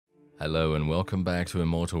Hello and welcome back to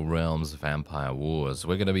Immortal Realms Vampire Wars.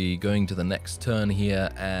 We're going to be going to the next turn here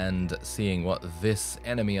and seeing what this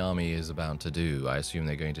enemy army is about to do. I assume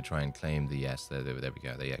they're going to try and claim the... Yes, there we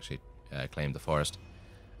go. They actually claimed the forest.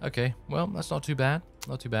 Okay, well, that's not too bad.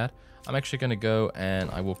 Not too bad. I'm actually going to go and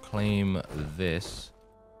I will claim this.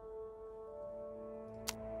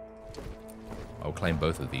 I'll claim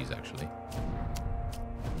both of these, actually.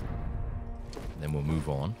 Then we'll move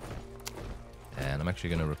on. And I'm actually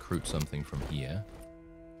going to recruit something from here.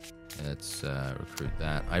 Let's recruit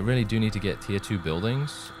that. I really do need to get tier 2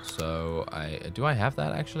 buildings. So do I have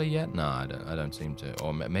that actually yet? No, I don't seem to.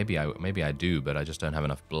 Or maybe I do, but I just don't have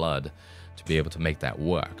enough blood to be able to make that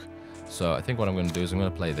work. So I think what I'm going to do is I'm going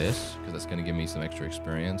to play this because that's going to give me some extra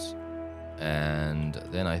experience. And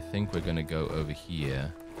then I think we're going to go over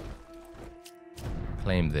here.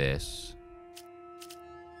 Claim this.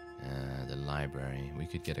 The library. We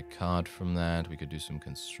could get a card from that. We could do some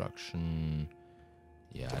construction.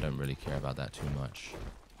 Yeah, I don't really care about that too much.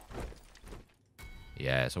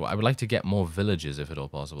 Yeah, so I would like to get more villages if at all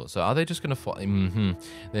possible. So are they just going to follow?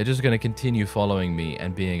 They're just going to continue following me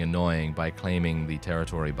and being annoying by claiming the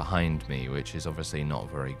territory behind me, which is obviously not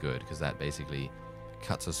very good because that basically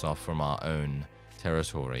cuts us off from our own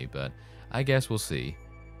territory. But I guess we'll see.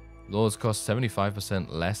 Lords cost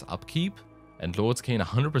 75% less upkeep. And Lords gain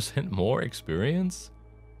 100% more experience?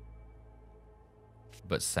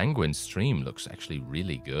 But Sanguine Stream looks actually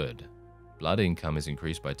really good. Blood income is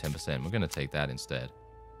increased by 10%. We're going to take that instead.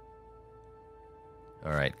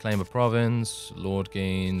 Alright, claim a province. Lord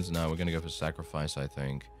gains. No, we're going to go for sacrifice, I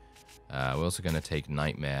think. We're also going to take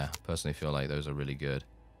Nightmare. Personally feel like those are really good.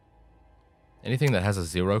 Anything that has a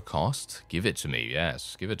 0 cost, give it to me.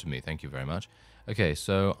 Yes, give it to me. Thank you very much. Okay,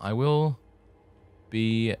 so I will...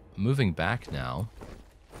 be moving back now,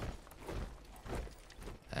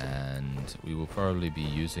 and we will probably be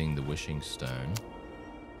using the Wishing Stone.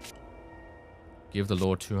 Give the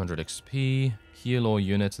Lord 200 XP, heal all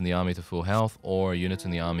units in the army to full health, or units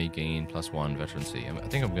in the army gain +1 veterancy. I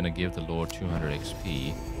think I'm going to give the Lord 200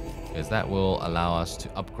 XP, because that will allow us to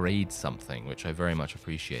upgrade something, which I very much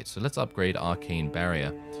appreciate. So let's upgrade Arcane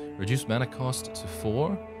Barrier. Reduce mana cost to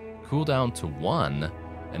 4, cooldown to 1,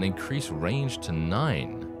 and increase range to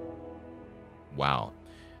 9. Wow.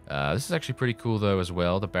 This is actually pretty cool though as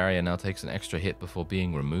well. The barrier now takes an extra hit before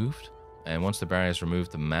being removed. And once the barrier is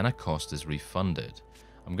removed, the mana cost is refunded.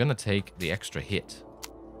 I'm going to take the extra hit.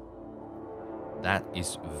 That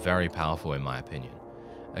is very powerful in my opinion.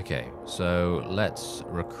 Okay, so let's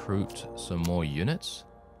recruit some more units.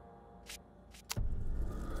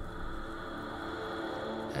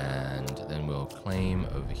 And then we'll claim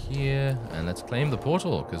over here. And let's claim the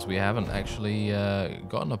portal, because we haven't actually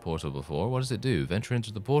gotten a portal before. What does it do? Venture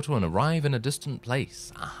into the portal and arrive in a distant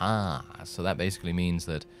place. Aha! So that basically means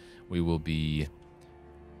that we will be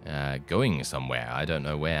going somewhere. I don't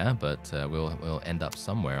know where, but we'll end up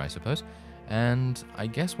somewhere, I suppose. And I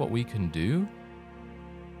guess what we can do...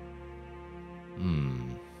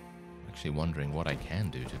 Actually wondering what I can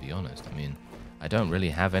do, to be honest. I mean... I don't really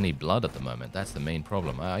have any blood at the moment. That's the main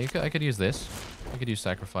problem. I could use this. I could use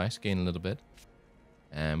sacrifice, gain a little bit.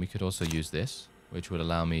 And we could also use this, which would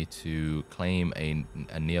allow me to claim a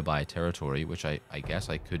nearby territory, which I guess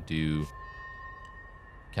I could do...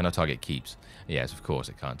 Cannot target keeps. Yes, of course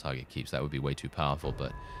it can't target keeps. That would be way too powerful,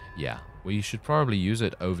 but yeah. We should probably use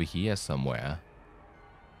it over here somewhere.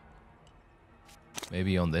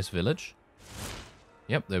 Maybe on this village.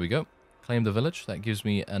 Yep, there we go. Claim the village. That gives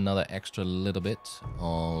me another extra little bit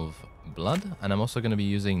of blood. And I'm also going to be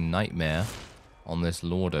using Nightmare on this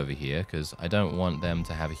Lord over here, because I don't want them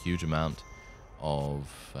to have a huge amount of,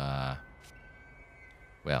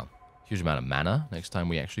 well, huge amount of mana next time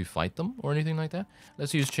we actually fight them or anything like that.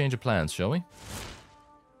 Let's use change of plans, shall we?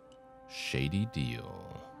 Shady deal.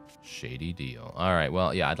 Shady deal. All right,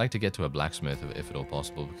 well, yeah, I'd like to get to a blacksmith if at all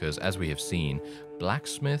possible, because as we have seen,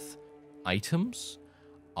 blacksmith items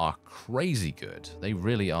are crazy good. They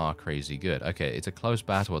really are crazy good. Okay, it's a close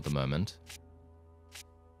battle at the moment.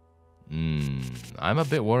 I'm a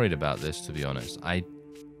bit worried about this, to be honest. I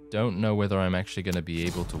don't know whether I'm actually going to be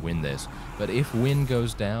able to win this. But if win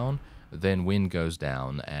goes down, then win goes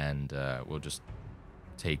down, and we'll just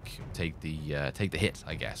take the hit,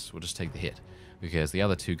 I guess. We'll just take the hit. Because the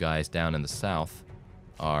other two guys down in the south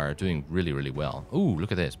are doing really, really well. Ooh,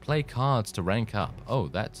 look at this. Play cards to rank up. Oh,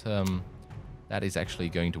 that is actually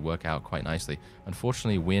going to work out quite nicely.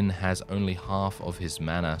 Unfortunately, Win has only half of his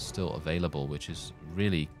mana still available, which is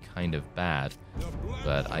really kind of bad.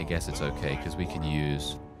 But I guess it's okay, because we can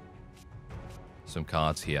use some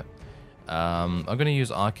cards here. I'm going to use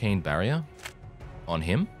Arcane Barrier on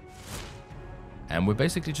him. And we're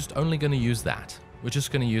basically just only going to use that. We're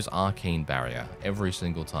just going to use Arcane Barrier every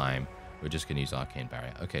single time. We're just going to use Arcane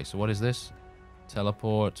Barrier. Okay, so what is this?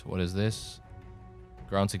 Teleport. What is this?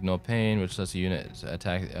 Grants ignore pain, which lets the unit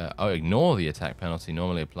attack... ignore the attack penalty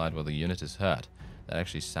normally applied while the unit is hurt. That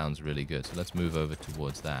actually sounds really good. So let's move over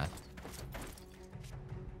towards that.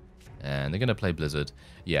 And they're going to play Blizzard.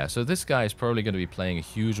 Yeah, so this guy is probably going to be playing a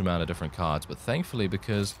huge amount of different cards. But thankfully,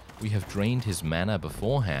 because we have drained his mana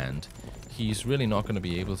beforehand, he's really not going to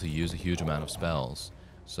be able to use a huge amount of spells.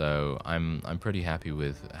 So I'm pretty happy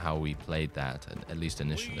with how we played that, at least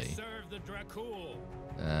initially.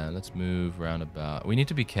 Let's move roundabout. We need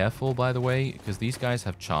to be careful, by the way, because these guys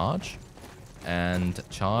have charge. And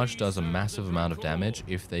charge does a massive amount of damage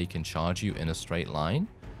if they can charge you in a straight line.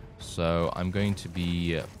 So I'm going to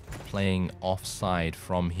be playing offside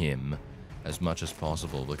from him as much as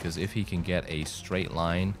possible. Because if he can get a straight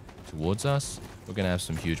line towards us, we're going to have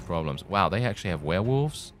some huge problems. Wow, they actually have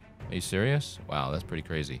werewolves? Are you serious? Wow, that's pretty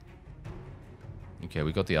crazy. Okay,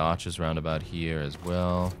 we got the archers roundabout here as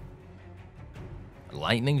well.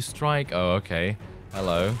 Lightning strike? Oh, okay.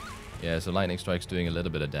 Hello. Yeah, so lightning strike's doing a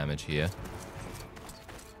little bit of damage here.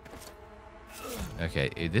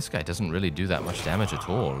 Okay, this guy doesn't really do that much damage at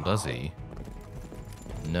all, does he?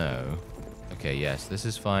 No. Okay, yes, this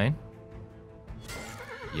is fine.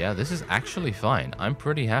 Yeah, this is actually fine. I'm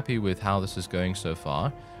pretty happy with how this is going so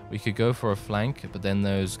far. We could go for a flank, but then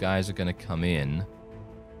those guys are going to come in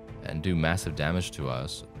and do massive damage to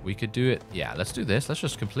us. We could do it... Yeah, let's do this. Let's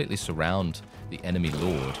just completely surround the enemy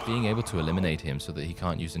lord. Being able to eliminate him so that he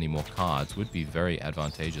can't use any more cards would be very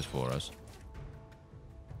advantageous for us.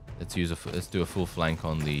 Let's do a full flank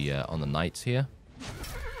on the knights here.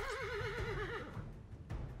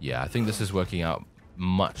 Yeah, I think this is working out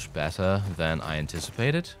much better than I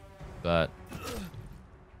anticipated, but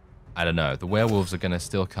I don't know. The werewolves are going to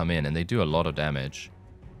still come in, and they do a lot of damage,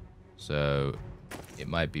 so it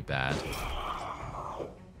might be bad.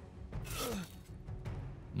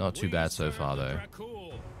 Not too bad so far, though.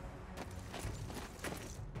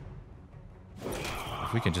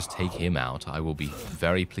 If we can just take him out, I will be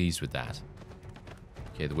very pleased with that.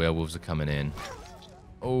 Okay, the werewolves are coming in.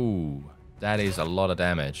 Oh, that is a lot of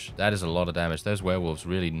damage. That is a lot of damage. Those werewolves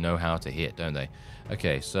really know how to hit, don't they?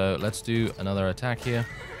 Okay, so let's do another attack here.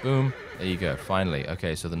 Boom. There you go. Finally.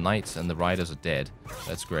 Okay, so the knights and the riders are dead.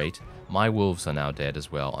 That's great. My wolves are now dead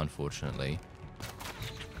as well, unfortunately.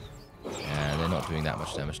 And they're not doing that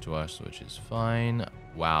much damage to us, which is fine.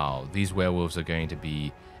 Wow, these werewolves are going to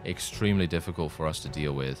be extremely difficult for us to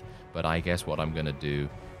deal with. But I guess what I'm going to do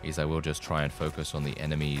is I will just try and focus on the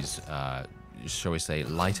enemy's, shall we say,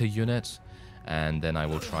 lighter units. And then I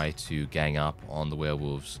will try to gang up on the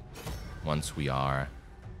werewolves once we are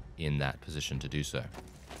in that position to do so.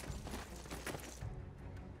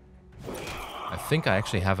 I think I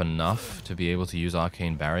actually have enough to be able to use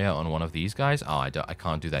Arcane Barrier on one of these guys. Oh, I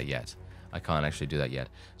can't do that yet. I can't actually do that yet.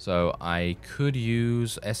 So I could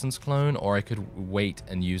use Essence Clone, or I could wait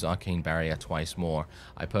and use Arcane Barrier twice more.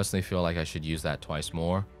 I personally feel like I should use that twice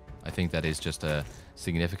more. I think that is just a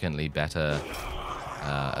significantly better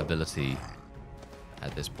ability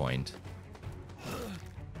at this point.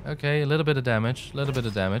 Okay, a little bit of damage. A little bit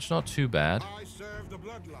of damage. Not too bad.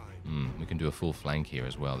 We can do a full flank here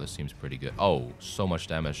as well. This seems pretty good. Oh, so much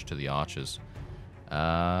damage to the archers.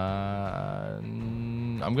 I'm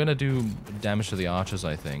going to do damage to the archers,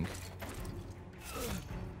 I think.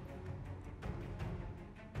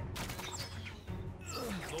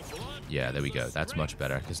 Yeah, there we go. That's much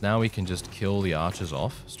better. Because now we can just kill the archers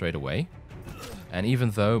off straight away. And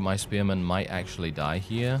even though my spearmen might actually die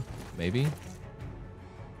here, maybe...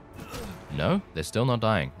 No, they're still not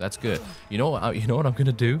dying. That's good. You know what I'm going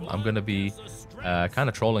to do? I'm going to be kind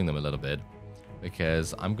of trolling them a little bit.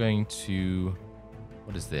 Because I'm going to...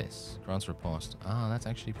 What is this? Grants riposte. Ah, that's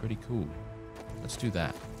actually pretty cool. Let's do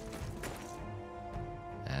that.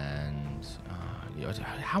 And...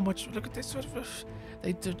 how much... Look at this.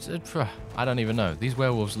 I don't even know. These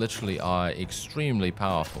werewolves literally are extremely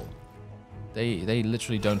powerful. They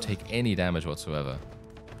literally don't take any damage whatsoever.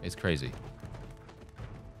 It's crazy.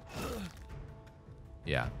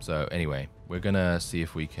 Yeah, so anyway, we're gonna see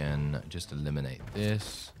if we can just eliminate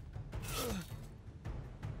this.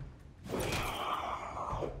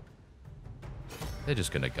 They're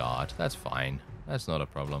just gonna guard. That's fine. That's not a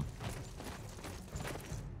problem.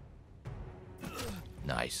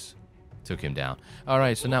 Nice. Took him down.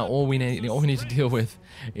 Alright, so now all we need to deal with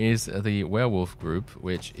is the werewolf group,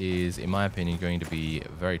 which is, in my opinion, going to be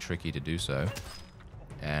very tricky to do so.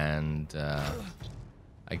 And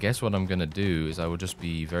I guess what I'm going to do is I will just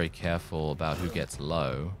be very careful about who gets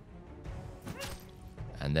low.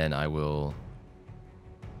 And then I will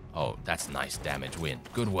Oh, that's nice damage win.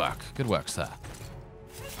 Good work. Good work, sir.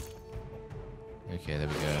 Okay, there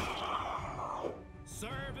we go.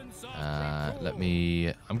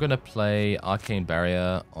 I'm going to play Arcane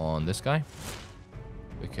Barrier on this guy.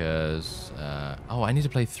 Because, oh, I need to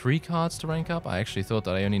play 3 cards to rank up? I actually thought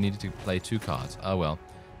that I only needed to play 2 cards. Oh, well,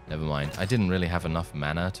 never mind. I didn't really have enough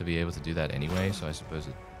mana to be able to do that anyway, so I suppose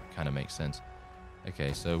it kind of makes sense.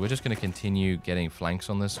 Okay, so we're just going to continue getting flanks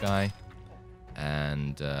on this guy.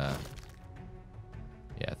 And, yeah,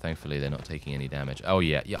 thankfully they're not taking any damage. Oh,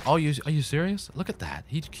 yeah. Are you serious? Look at that.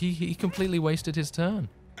 He completely wasted his turn.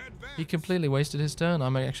 He completely wasted his turn.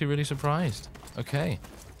 I'm actually really surprised. Okay.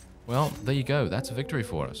 Well, there you go. That's a victory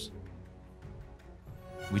for us.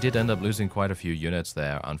 We did end up losing quite a few units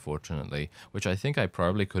there, unfortunately, which I think I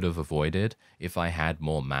probably could have avoided if I had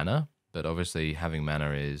more mana. But obviously, having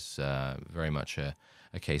mana is very much a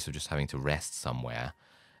case of just having to rest somewhere.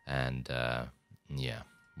 And, yeah,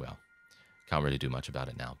 well, can't really do much about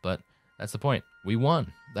it now. But that's the point. We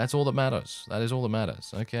won. That's all that matters. That is all that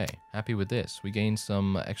matters. Okay, happy with this. We gained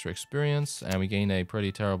some extra experience, and we gained a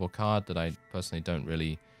pretty terrible card that I personally don't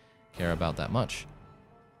really care about that much.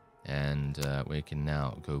 And we can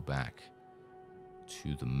now go back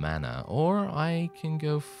to the mana, or I can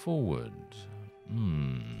go forward.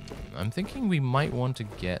 I'm thinking we might want to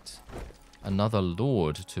get another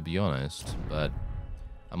lord, to be honest, but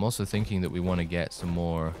I'm also thinking that we want to get some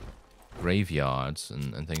more graveyards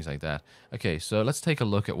and things like that. Okay, so let's take a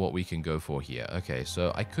look at what we can go for here. Okay,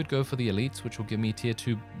 so I could go for the elites, which will give me tier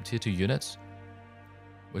 2 units,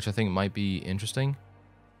 which I think might be interesting.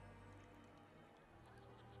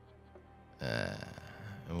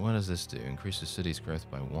 What does this do? Increases city's growth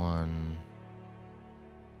by 1.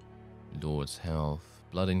 Lord's health.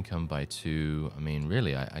 Blood income by 2. I mean,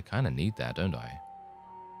 really, I kind of need that, don't I?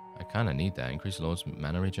 I kind of need that. Increase Lord's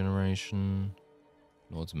mana regeneration.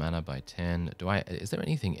 Lord's mana by 10. Is there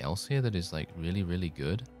anything else here that is, like, really, really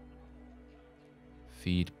good?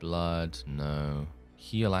 Feed blood. No.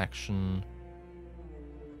 Heal action.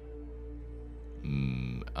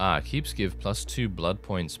 Keeps give +2 blood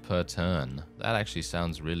points per turn. That actually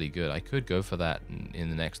sounds really good. I could go for that in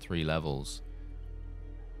the next 3 levels.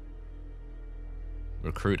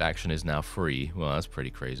 Recruit action is now free. Well, that's pretty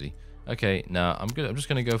crazy. Okay, now I'm just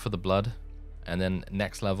going to go for the blood. And then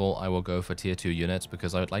next level, I will go for tier 2 units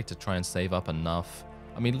because I would like to try and save up enough.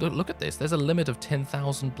 I mean, look at this. There's a limit of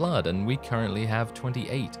 10,000 blood, and we currently have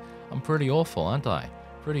 28. I'm pretty awful, aren't I?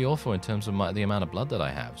 Pretty awful in terms of the amount of blood that I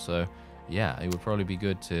have. So, yeah, it would probably be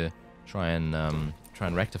good to try and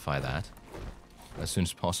rectify that as soon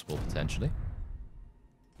as possible, potentially.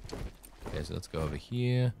 Okay, so let's go over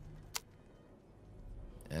here.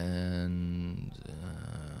 And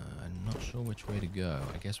I'm not sure which way to go.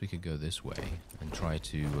 I guess we could go this way and try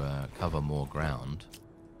to cover more ground.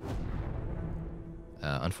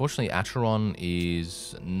 Unfortunately, Acheron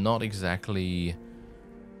is not exactly,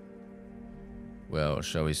 well,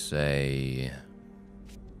 shall we say,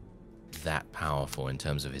 that powerful in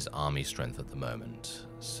terms of his army strength at the moment.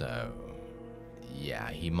 So, yeah,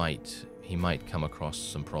 he might come across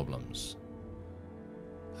some problems.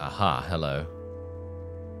 Aha, hello.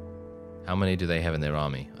 How many do they have in their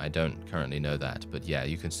army? I don't currently know that, but yeah,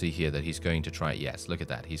 you can see here that he's going to try, yes, look at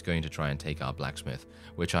that. He's going to try and take our blacksmith,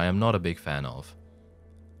 which I am not a big fan of.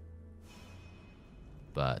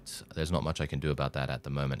 But there's not much I can do about that at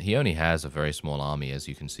the moment. He only has a very small army, as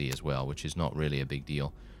you can see as well, which is not really a big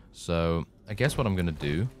deal. So I guess what I'm going to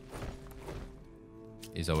do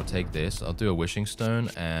is I will take this. I'll do a wishing stone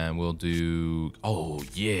and we'll do... Oh,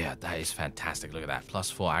 yeah, that is fantastic. Look at that.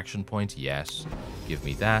 +4 action points. Yes, give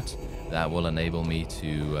me that. That will enable me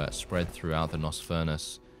to spread throughout the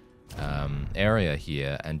Nosfurnace area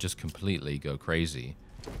here and just completely go crazy.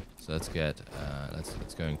 So let's get...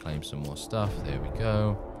 let's go and claim some more stuff. There we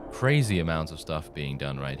go. Crazy amounts of stuff being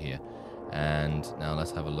done right here. And now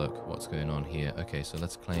let's have a look what's going on here. Okay, so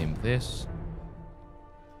let's claim this.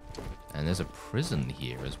 And there's a prison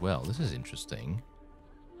here as well. This is interesting.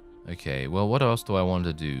 Okay, well, what else do I want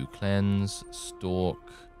to do? Cleanse,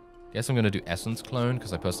 stalk. Guess I'm going to do Essence Clone,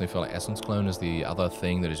 because I personally feel like Essence Clone is the other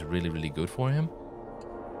thing that is really, really good for him.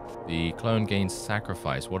 The clone gains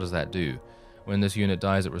Sacrifice. What does that do? When this unit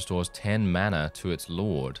dies, it restores 10 mana to its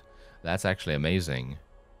lord. That's actually amazing.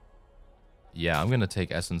 Yeah, I'm going to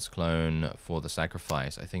take Essence Clone for the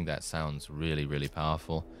Sacrifice. I think that sounds really, really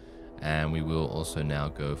powerful. And we will also now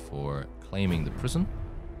go for claiming the prison.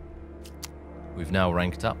 We've now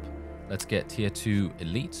ranked up. Let's get tier 2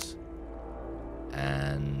 elites.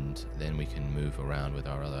 And then we can move around with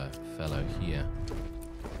our other fellow here.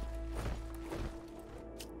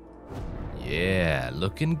 Yeah,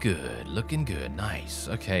 looking good, looking good. Nice.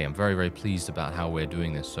 Okay, I'm very, very pleased about how we're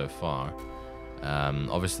doing this so far.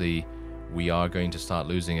 Obviously, we are going to start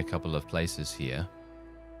losing a couple of places here,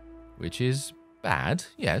 which is bad.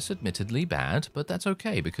 Yes, admittedly bad, but that's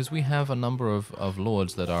okay because we have a number of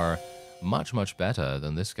lords that are much, much better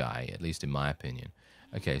than this guy, at least in my opinion.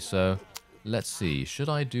 Okay, so let's see. Should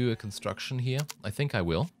I do a construction here? I think I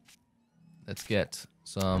will. Let's get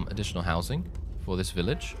some additional housing for this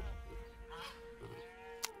village.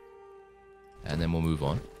 And then we'll move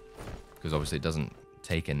on. Because obviously it doesn't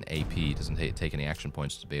take an AP, it doesn't take any action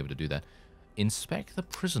points to be able to do that. Inspect the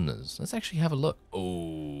prisoners. Let's actually have a look.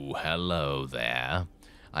 Oh, hello there.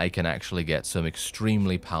 I can actually get some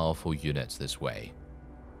extremely powerful units this way.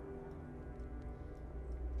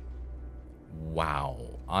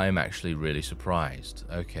 Wow. I'm actually really surprised.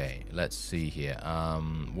 Okay, let's see here.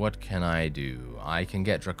 What can I do? I can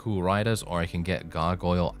get Dracul Riders or I can get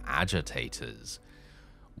Gargoyle Agitators.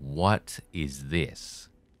 What is this?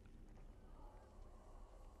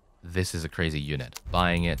 This is a crazy unit.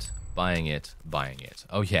 Buying it, buying it, buying it.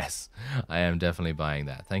 Oh yes, I am definitely buying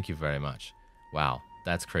that. Thank you very much. Wow,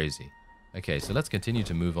 that's crazy. Okay, so let's continue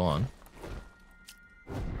to move on.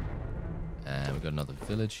 And we've got another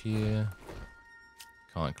village here.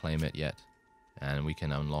 Can't claim it yet. And we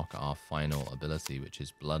can unlock our final ability, which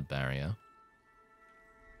is Blood Barrier.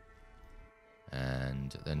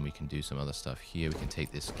 And then we can do some other stuff here. We can take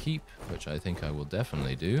this keep, which I think I will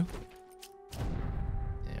definitely do.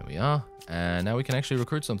 There we are. And now we can actually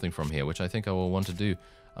recruit something from here, which I think I will want to do.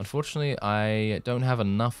 Unfortunately, I don't have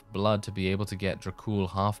enough blood to be able to get Dracul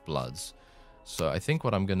Half-Bloods. So I think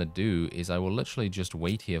what I'm going to do is I will literally just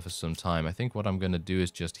wait here for some time. I think what I'm going to do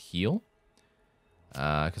is just heal.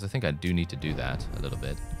 Because I think I do need to do that a little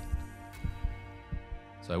bit.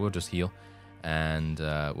 So I will just heal. And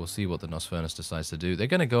we'll see what the Nosfernis decides to do. They're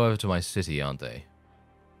going to go over to my city, aren't they?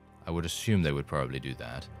 I would assume they would probably do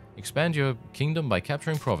that. Expand your kingdom by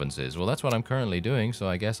capturing provinces. Well, that's what I'm currently doing, so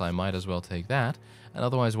I guess I might as well take that. And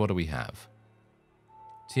otherwise, what do we have?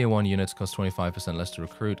 Tier 1 units cost 25% less to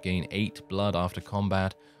recruit, gain 8 blood after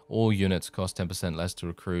combat. All units cost 10% less to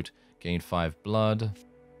recruit, gain 5 blood.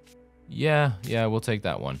 Yeah, we'll take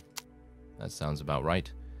that one. That sounds about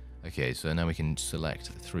right. Okay, so now we can select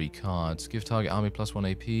 3 cards. Give target army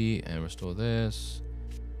 +1 AP and restore this.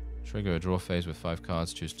 Trigger a draw phase with 5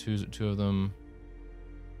 cards. Choose two of them.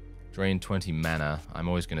 Drain 20 mana. I'm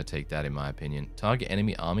always going to take that in my opinion. Target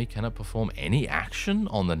enemy army cannot perform any action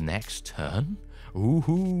on the next turn.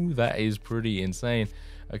 Ooh, that is pretty insane.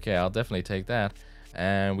 Okay, I'll definitely take that.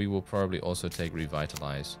 And we will probably also take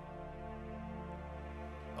Revitalize.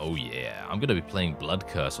 Oh yeah, I'm going to be playing Blood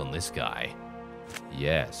Curse on this guy.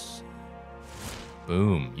 Yes.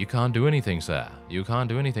 Boom. You can't do anything, sir. You can't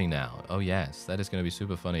do anything now. Oh, yes. That is going to be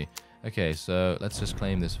super funny. Okay, so let's just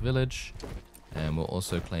claim this village. And we'll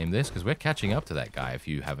also claim this, because we're catching up to that guy, if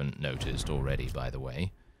you haven't noticed already, by the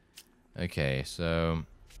way. Okay, so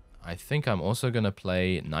I think I'm also going to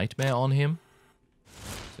play Nightmare on him.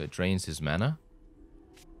 So it drains his mana.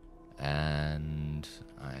 And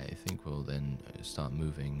I think we'll then start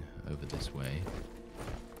moving over this way.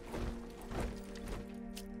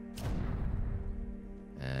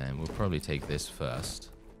 And we'll probably take this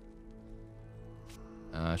first.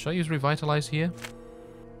 Should I use Revitalize here?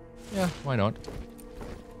 Yeah, why not?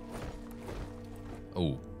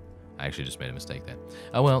 Oh, I actually just made a mistake there.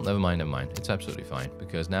 Oh well, never mind. It's absolutely fine.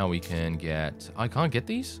 Because now we can get... I can't get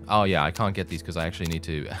these? Oh yeah, I can't get these because I actually need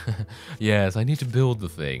to... Yes, I need to build the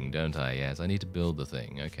thing, don't I? Yes, I need to build the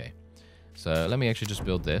thing. Okay. So let me actually just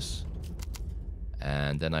build this.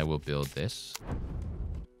 And then I will build this.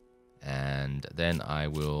 And then I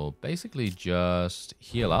will basically just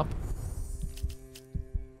heal up.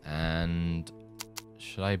 And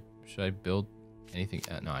should I build anything?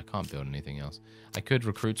 No, I can't build anything else. I could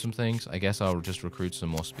recruit some things. I guess I'll just recruit some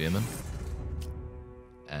more spearmen.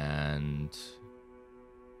 And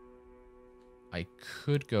I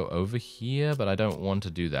could go over here, but I don't want to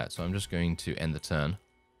do that. So I'm just going to end the turn.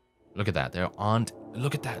 Look at that.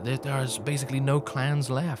 Look at that. There is basically no clans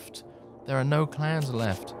left. There are no clans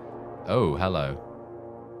left. Oh, hello.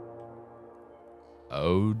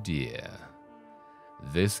 Oh, dear.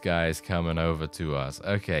 This guy's coming over to us.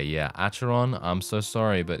 Okay, yeah. Acheron, I'm so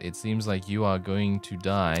sorry, but it seems like you are going to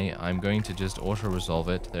die. I'm going to just auto-resolve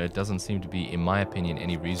it. There doesn't seem to be, in my opinion,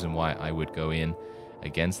 any reason why I would go in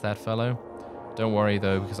against that fellow. Don't worry,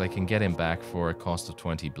 though, because I can get him back for a cost of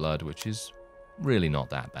 20 blood, which is really not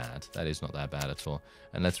that bad. That is not that bad at all.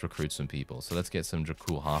 And let's recruit some people. So let's get some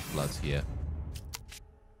Dracul Half-Bloods here.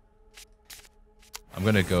 I'm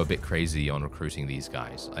going to go a bit crazy on recruiting these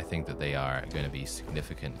guys. I think that they are going to be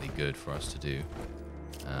significantly good for us to do.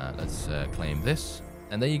 Let's claim this.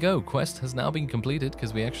 And there you go. Quest has now been completed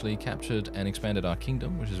because we actually captured and expanded our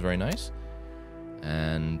kingdom, which is very nice.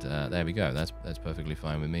 And there we go. That's perfectly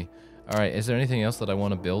fine with me. All right, is there anything else that I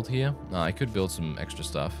want to build here? No, I could build some extra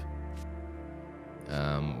stuff.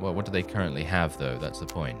 Well, what do they currently have, though? That's the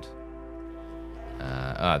point.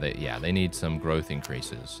 They need some growth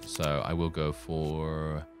increases. So I will go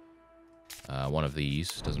for one of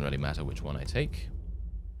these. Doesn't really matter which one I take.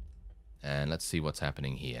 And let's see what's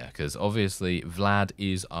happening here. Because obviously, Vlad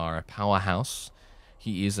is our powerhouse.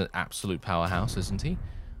 He is an absolute powerhouse, isn't he?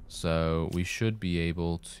 So we should be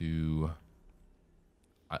able to...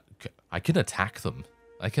 I can attack them.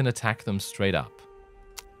 I can attack them straight up.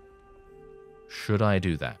 Should I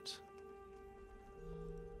do that?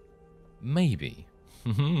 Maybe.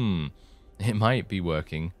 It might be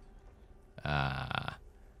working.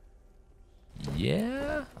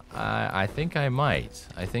 Yeah, I think I might.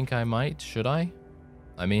 I think I might. Should I?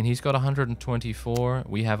 I mean, he's got 124.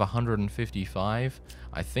 We have 155.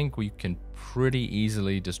 I think we can pretty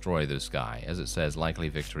easily destroy this guy. As it says, likely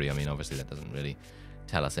victory. I mean, obviously that doesn't really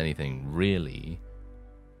tell us anything, really.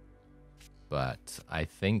 But I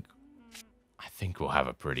think we'll have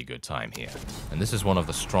a pretty good time here. And this is one of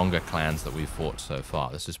the stronger clans that we've fought so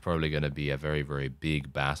far. This is probably going to be a very, very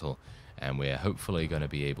big battle. And we're hopefully going to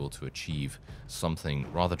be able to achieve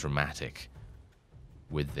something rather dramatic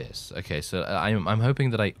with this. Okay, so I'm hoping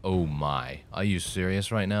that oh my. Are you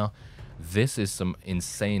serious right now? This is some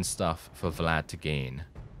insane stuff for Vlad to gain.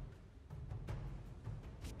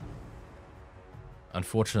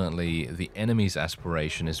 Unfortunately, the enemy's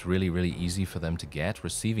aspiration is really, really easy for them to get.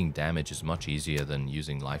 Receiving damage is much easier than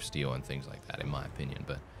using lifesteal and things like that, in my opinion.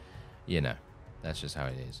 But, you know, that's just how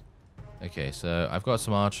it is. Okay, so I've got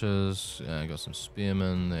some archers. I've got some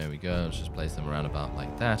spearmen. There we go. Let's just place them around about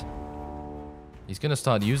like that. He's going to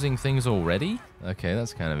start using things already? Okay,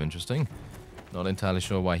 that's kind of interesting. Not entirely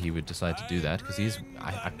sure why he would decide to do that, because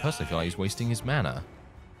I personally feel like he's wasting his mana.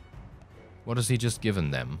 What has he just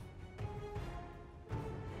given them?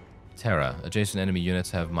 Terror. Adjacent enemy units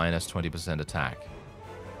have minus 20% attack.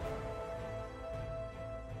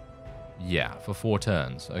 Yeah, for 4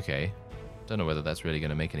 turns. Okay. Don't know whether that's really going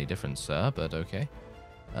to make any difference, sir, but okay.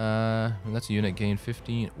 That's a unit gain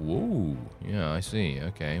 15. Whoa. Yeah, I see.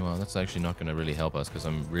 Okay, well, that's actually not going to really help us because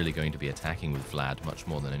I'm really going to be attacking with Vlad much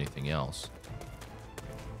more than anything else.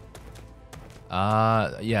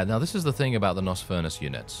 Yeah, now this is the thing about the Nosfurnace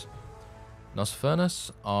units. Nosfurnace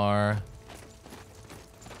are...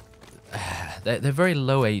 They're very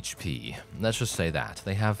low HP. Let's just say that.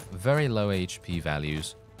 They have very low HP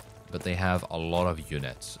values, but they have a lot of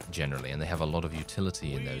units, generally, and they have a lot of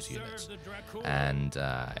utility in those units. And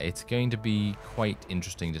it's going to be quite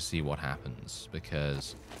interesting to see what happens,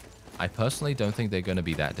 because I personally don't think they're going to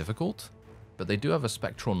be that difficult, but they do have a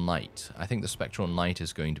Spectral Knight. I think the Spectral Knight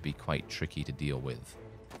is going to be quite tricky to deal with.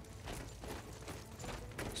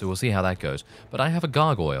 So we'll see how that goes. But I have a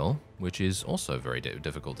Gargoyle, which is also very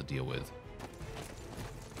difficult to deal with.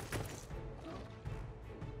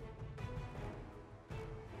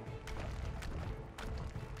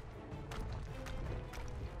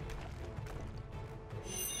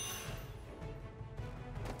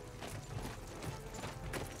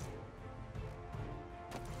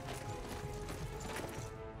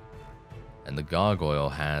 And the Gargoyle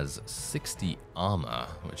has 60 armor,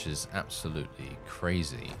 which is absolutely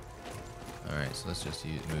crazy. Alright, so let's just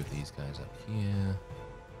move these guys up here.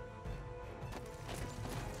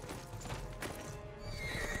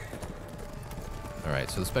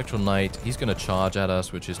 Alright, so the Spectral Knight, he's going to charge at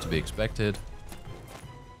us, which is to be expected.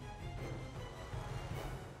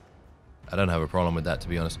 I don't have a problem with that, to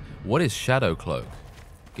be honest. What is Shadow Cloak?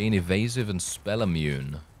 Gain evasive and spell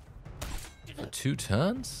immune. For 2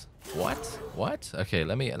 turns? What? What? Okay,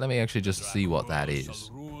 let me actually just see what that is.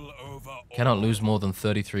 Cannot lose more than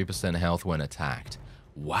 33% health when attacked.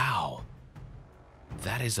 Wow.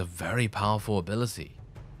 That is a very powerful ability.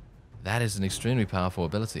 That is an extremely powerful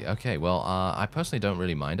ability. Okay, well, I personally don't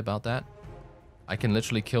really mind about that. I can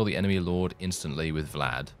literally kill the enemy lord instantly with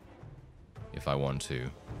Vlad, if I want to.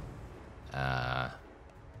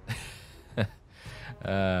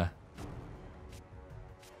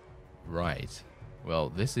 Right. Well,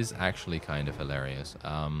 this is actually kind of hilarious.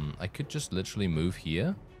 I could just literally move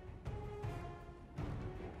here.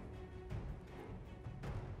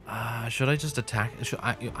 Should I just attack?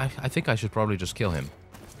 I think I should probably just kill him.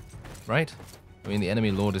 Right? I mean, the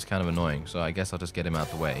enemy lord is kind of annoying, so I guess I'll just get him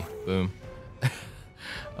out the way. Boom.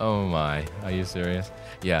 Oh my, are you serious?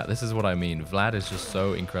 Yeah, this is what I mean. Vlad is just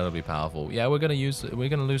so incredibly powerful. Yeah, we're gonna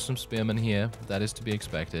lose some spearmen here. That is to be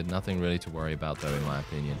expected. Nothing really to worry about though, in my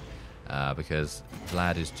opinion. Because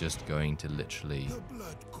Vlad is just going to literally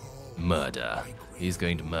murder. He's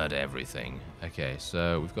going to murder everything. Okay,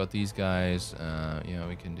 so we've got these guys. You know,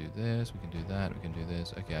 we can do this, we can do that, we can do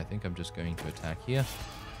this. Okay, I think I'm just going to attack here.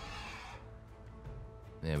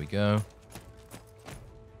 There we go.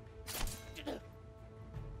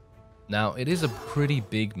 Now, it is a pretty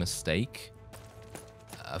big mistake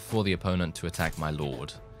for the opponent to attack my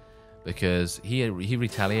lord, because he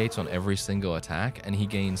retaliates on every single attack, and he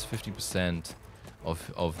gains 50%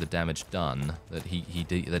 of the damage done that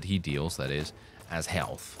he deals, that is, as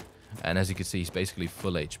health. And as you can see, he's basically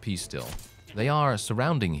full HP still. They are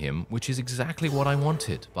surrounding him, which is exactly what I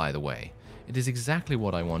wanted, by the way. It is exactly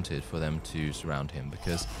what I wanted for them to surround him,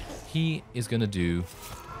 because he is going to do...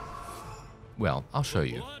 Well, I'll show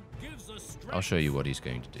you. I'll show you what he's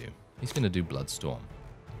going to do. He's going to do Bloodstorm.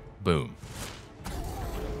 Boom.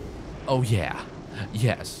 Oh, yeah.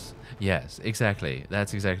 Yes. Yes, exactly.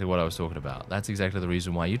 That's exactly what I was talking about. That's exactly the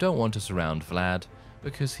reason why you don't want to surround Vlad,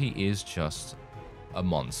 because he is just a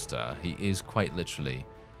monster. He is quite literally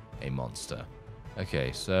a monster.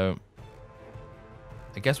 Okay, so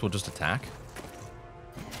I guess we'll just attack.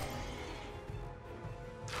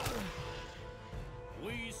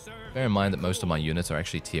 Bear in mind that most of my units are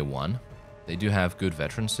actually tier 1. They do have good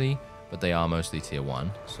veterancy, but they are mostly tier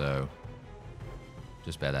 1, so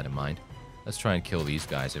just bear that in mind. Let's try and kill these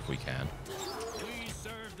guys if we can.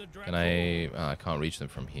 Can I... Oh, I can't reach them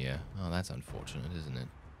from here. Oh, that's unfortunate, isn't it?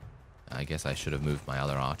 I guess I should have moved my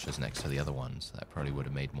other archers next to the other ones. That probably would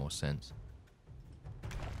have made more sense.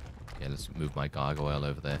 Okay, let's move my gargoyle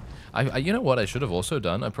over there. You know what I should have also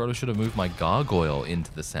done? I probably should have moved my gargoyle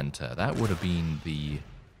into the center. That would have been the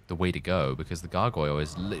way to go, because the gargoyle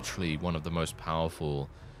is literally one of the most powerful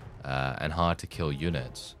and hard to kill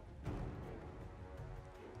units.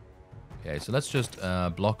 Okay, so let's just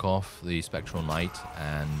block off the Spectral Knight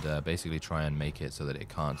and basically try and make it so that it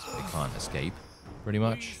can't escape, pretty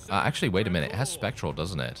much. Actually, wait a minute. It has Spectral,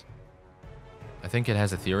 doesn't it? I think it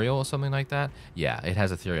has Ethereal or something like that. Yeah, it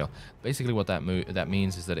has Ethereal. Basically, what that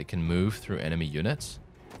means is that it can move through enemy units.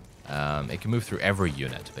 It can move through every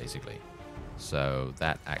unit, basically. So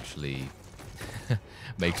that actually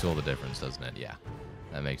makes all the difference, doesn't it? Yeah.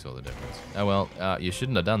 That makes all the difference. Oh, well, you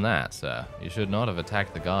shouldn't have done that, sir. You should not have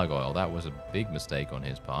attacked the gargoyle. That was a big mistake on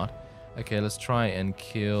his part. Okay, let's try and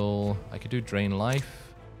kill... I could do Drain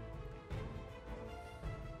Life.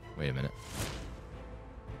 Wait a minute.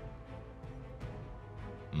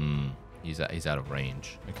 He's out of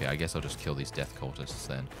range. Okay, I guess I'll just kill these Death Cultists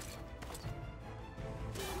then.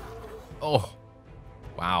 Oh!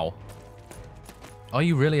 Wow. Are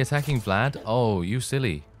you really attacking Vlad? Oh, you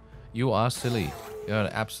silly. You are silly. You're an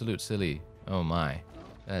absolute silly. Oh my.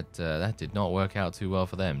 That did not work out too well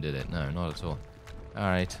for them, did it? No, not at all.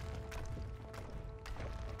 Alright.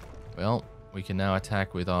 Well, we can now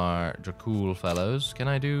attack with our Dracul fellows. Can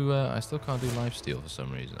I do... I still can't do Lifesteal for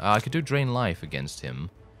some reason. I could do Drain Life against him,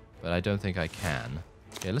 but I don't think I can.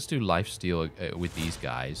 Okay, let's do Lifesteal with these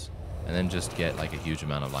guys, and then just get like a huge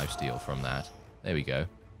amount of Lifesteal from that. There we go.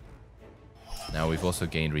 Now we've also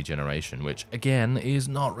gained regeneration, which again is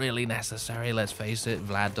not really necessary, let's face it.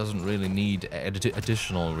 Vlad doesn't really need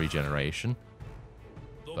additional regeneration,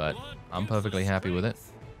 but I'm perfectly happy with it.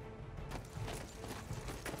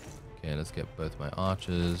 Okay, let's get both my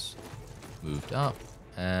archers moved up.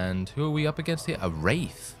 And who are we up against here? A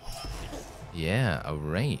Wraith. Yeah, a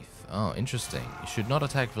Wraith. Oh, interesting. You should not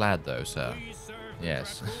attack Vlad though, sir.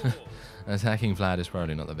 Yes. Attacking Vlad is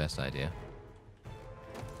probably not the best idea.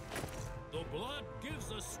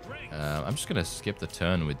 I'm just going to skip the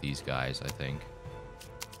turn with these guys, I think.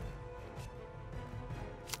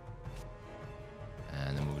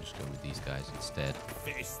 And then we'll just go with these guys instead.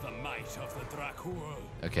 Face the might of the Dracul.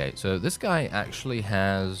 Okay, so this guy actually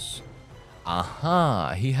has...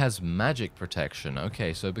 Aha! He has magic protection.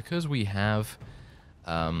 Okay, so because we have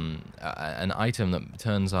an item that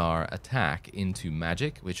turns our attack into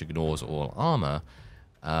magic, which ignores all armor,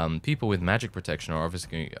 people with magic protection are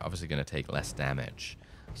obviously going to take less damage.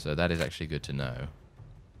 So that is actually good to know.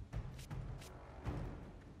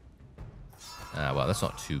 Well, that's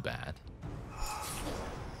not too bad.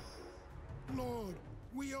 Lord,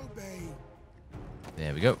 we obey.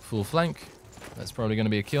 There we go. Full flank. That's probably going to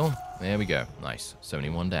be a kill. There we go. Nice.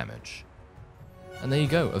 71 damage. And there you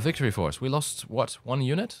go. A victory for us. We lost, what, 1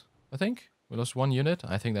 unit, I think? We lost 1 unit.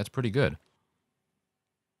 I think that's pretty good.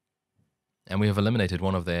 And we have eliminated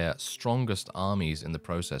one of their strongest armies in the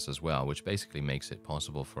process as well, which basically makes it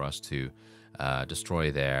possible for us to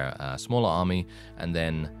destroy their smaller army and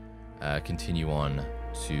then continue on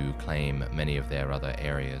to claim many of their other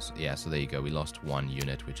areas. Yeah, so there you go. We lost 1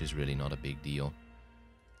 unit, which is really not a big deal.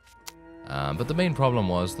 But the main problem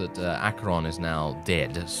was that Acheron is now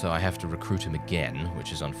dead, so I have to recruit him again,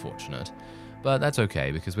 which is unfortunate. But that's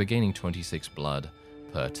okay, because we're gaining 26 blood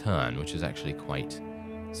per turn, which is actually quite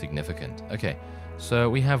significant. Okay, so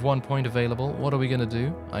we have 1 point available. What are we going to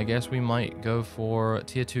do? I guess we might go for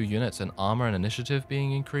tier 2 units and armor and initiative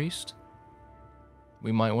being increased.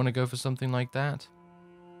 We might want to go for something like that.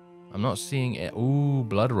 I'm not seeing it. Ooh,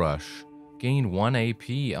 Blood Rush. Gain 1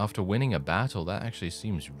 AP after winning a battle. That actually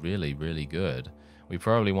seems really, really good. We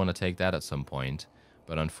probably want to take that at some point,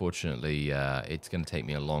 but unfortunately, it's going to take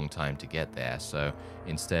me a long time to get there. So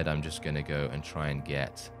instead, I'm just going to go and try and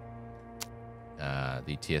get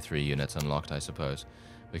the tier 3 units unlocked, I suppose,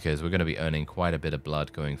 because we're going to be earning quite a bit of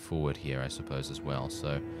blood going forward here, I suppose, as well.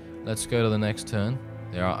 So let's go to the next turn.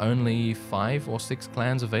 There are only 5 or 6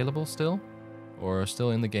 clans available still, or still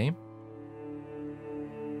in the game.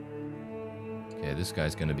 Okay, this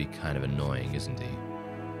guy's going to be kind of annoying, isn't he?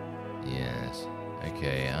 Yes.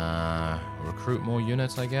 Okay, recruit more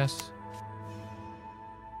units, I guess.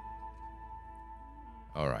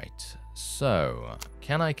 Alright, so,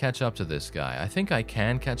 can I catch up to this guy? I think I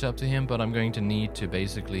can catch up to him, but I'm going to need to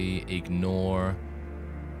basically ignore...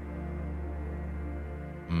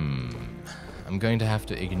 I'm going to have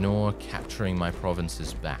to ignore capturing my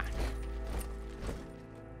provinces back.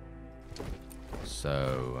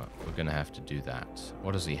 So, we're going to have to do that.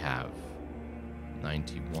 What does he have?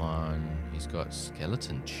 91. He's got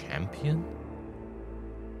Skeleton Champion?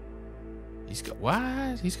 He's got...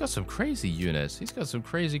 What? He's got some crazy units. He's got some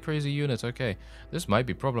crazy, crazy units. Okay, this might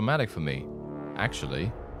be problematic for me, actually.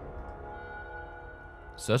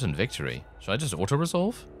 Certain victory. Should I just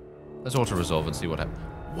auto-resolve? Let's auto-resolve and see what happens.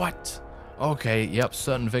 What? Okay, yep,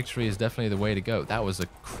 certain victory is definitely the way to go. That was a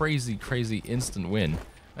crazy, crazy instant win.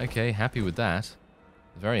 Okay, happy with that.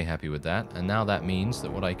 Very happy with that. And now that means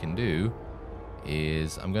that what I can do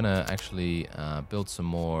is I'm going to actually build some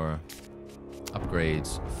more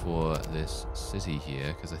upgrades for this city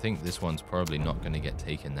here, because I think this one's probably not going to get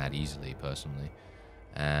taken that easily, personally.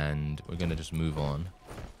 And we're going to just move on.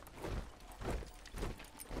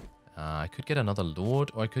 I could get another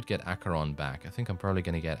Lord, or I could get Acheron back. I think I'm probably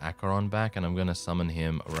going to get Acheron back, and I'm going to summon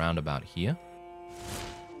him around about here.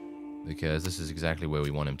 Because this is exactly where we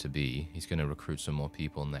want him to be. He's going to recruit some more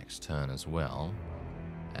people next turn as well.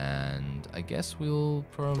 And I guess we'll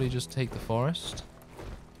probably just take the forest.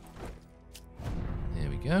 There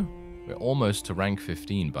we go. We're almost to rank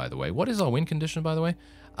 15, by the way. What is our win condition, by the way?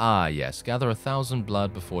 Ah, yes. Gather 1,000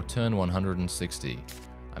 blood before turn 160.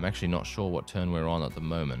 I'm actually not sure what turn we're on at the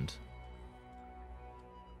moment.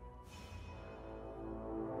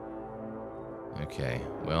 Okay,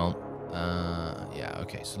 well... yeah,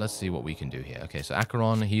 okay, so let's see what we can do here. Okay, so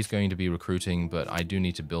Acheron, he's going to be recruiting, but I do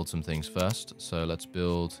need to build some things first. So let's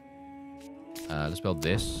build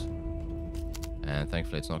this. And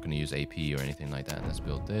thankfully it's not going to use AP or anything like that. Let's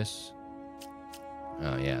build this.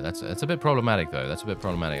 Oh yeah, that's a bit problematic though. That's a bit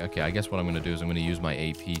problematic. Okay, I guess what I'm going to do is I'm going to use my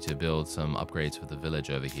AP to build some upgrades for the village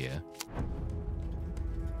over here.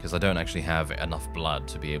 Because I don't actually have enough blood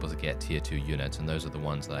to be able to get tier 2 units, and those are the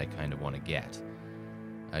ones that I kind of want to get.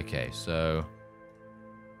 Okay, so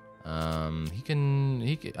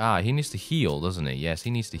he needs to heal, doesn't he? Yes, he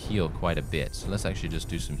needs to heal quite a bit. So let's actually just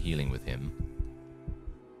do some healing with him.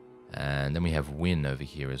 And then we have win over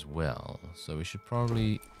here as well. So we should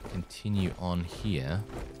probably continue on here.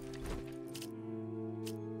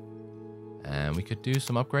 And we could do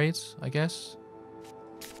some upgrades, I guess.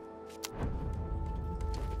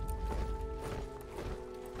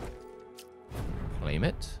 Claim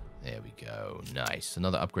it. There we go. Nice.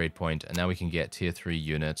 Another upgrade point. And now we can get tier 3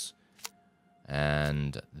 units.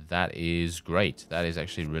 And that is great. That is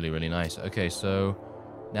actually really, really nice. Okay, so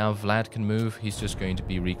now Vlad can move. He's just going to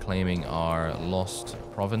be reclaiming our lost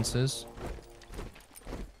provinces.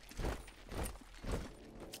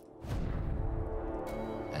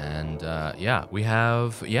 And yeah, we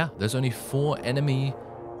have... Yeah, there's only 4 enemy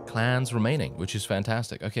clans remaining, which is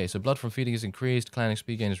fantastic. Okay, so blood from feeding is increased, clan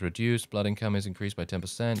XP gain is reduced, blood income is increased by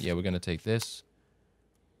 10%. Yeah, we're going to take this.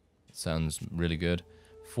 Sounds really good.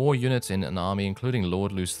 4 units in an army, including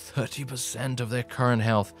Lord, lose 30% of their current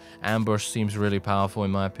health. Ambush seems really powerful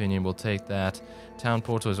in my opinion. We'll take that. Town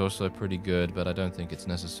Portal is also pretty good, but I don't think it's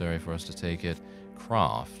necessary for us to take it.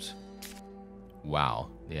 Craft. Wow.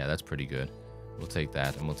 Yeah, that's pretty good. We'll take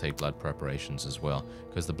that, and we'll take blood preparations as well.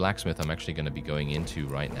 Because the blacksmith I'm actually going to be going into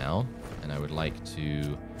right now. And I would like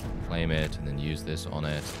to claim it and then use this on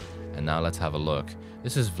it. And now let's have a look.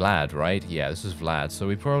 This is Vlad, right? Yeah, this is Vlad. So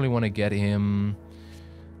we probably want to get him...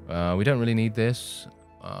 we don't really need this.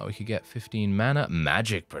 We could get 15 mana.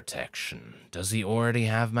 Magic protection. Does he already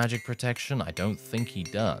have magic protection? I don't think he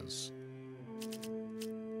does.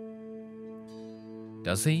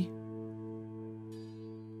 Does he?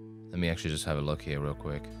 Let me actually just have a look here real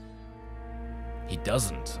quick. He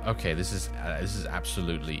doesn't. Okay, this is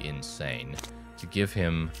absolutely insane. To give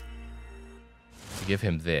him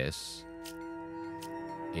this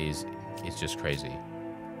is just crazy.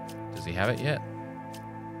 Does he have it yet?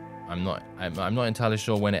 I'm not entirely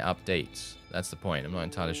sure when it updates. That's the point. I'm not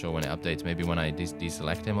entirely sure when it updates. Maybe when I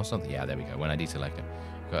deselect him or something. Yeah, there we go. When I deselect him.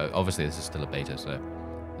 Obviously, this is still a beta, so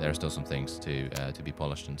there are still some things to be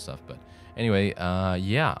polished and stuff. But anyway,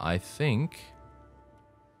 yeah, I think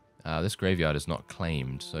this graveyard is not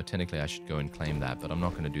claimed, so technically I should go and claim that. But I'm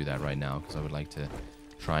not going to do that right now because I would like to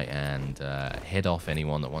try and head off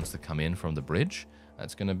anyone that wants to come in from the bridge.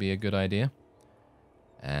 That's going to be a good idea.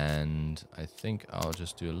 And I think I'll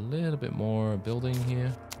just do a little bit more building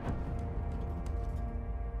here.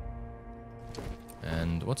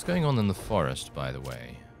 And what's going on in the forest, by the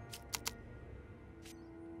way?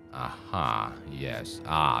 Aha, yes.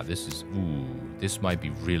 Ah, this is... Ooh, this might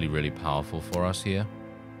be really, really powerful for us here.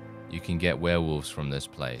 You can get werewolves from this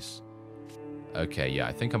place. Okay, yeah,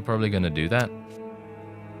 I think I'm probably going to do that.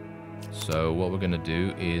 So what we're going to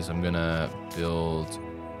do is I'm going to build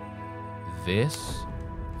this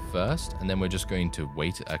first, and then we're just going to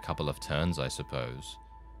wait a couple of turns, I suppose.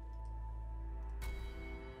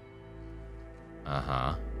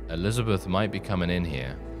 Elizabeth might be coming in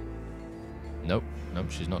here. Nope,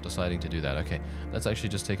 she's not deciding to do that. Okay, let's actually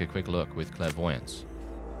just take a quick look with clairvoyance.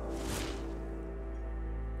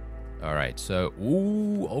 Alright, so,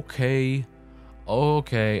 ooh, okay,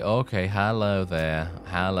 hello there,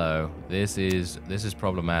 hello. This is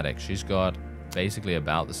problematic. She's got basically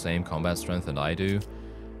about the same combat strength that I do.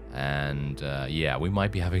 And yeah, we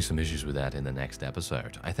might be having some issues with that in the next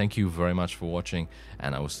episode. I thank you very much for watching,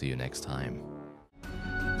 and I will see you next time.